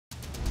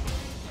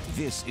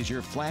This is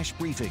your flash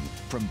briefing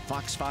from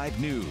Fox 5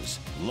 News,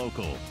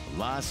 local,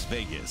 Las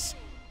Vegas.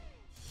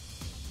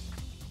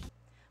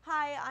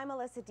 Hi, I'm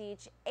Alyssa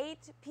Deach. 8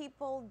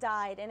 people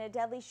died in a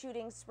deadly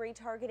shooting spree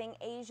targeting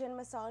Asian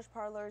massage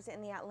parlors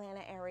in the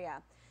Atlanta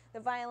area. The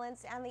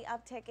violence and the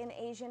uptick in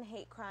Asian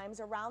hate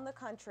crimes around the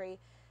country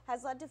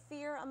has led to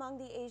fear among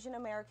the Asian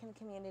American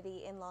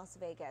community in Las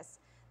Vegas.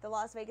 The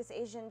Las Vegas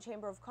Asian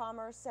Chamber of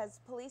Commerce says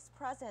police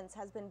presence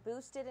has been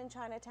boosted in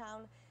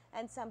Chinatown,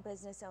 and some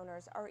business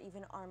owners are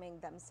even arming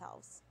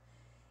themselves.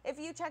 If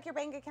you check your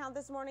bank account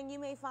this morning, you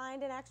may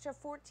find an extra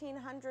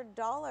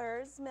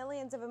 $1,400.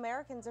 Millions of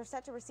Americans are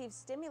set to receive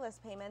stimulus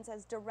payments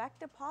as direct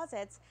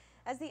deposits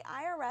as the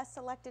IRS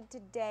selected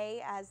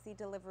today as the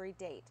delivery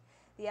date.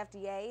 The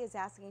FDA is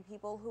asking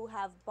people who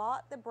have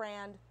bought the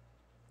brand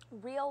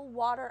Real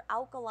Water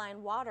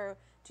alkaline water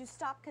to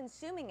stop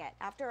consuming it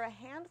after a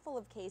handful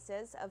of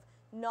cases of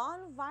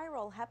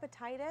non-viral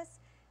hepatitis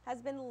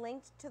has been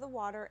linked to the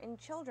water in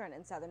children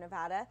in southern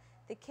Nevada.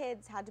 The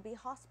kids had to be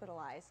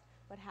hospitalized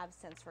but have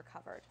since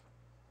recovered.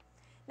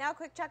 Now, a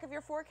quick check of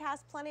your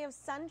forecast. Plenty of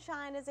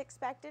sunshine is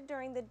expected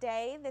during the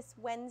day this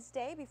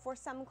Wednesday before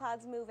some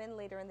clouds move in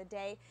later in the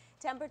day.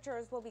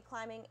 Temperatures will be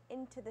climbing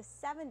into the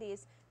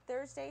 70s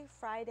Thursday,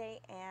 Friday,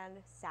 and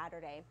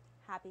Saturday.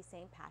 Happy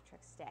St.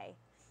 Patrick's Day.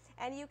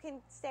 And you can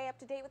stay up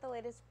to date with the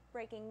latest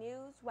breaking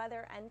news,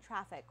 weather, and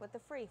traffic with the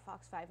free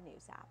Fox 5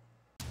 News app.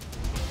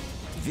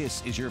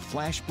 This is your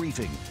flash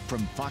briefing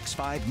from Fox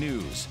 5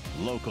 News,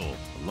 local,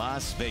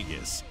 Las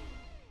Vegas.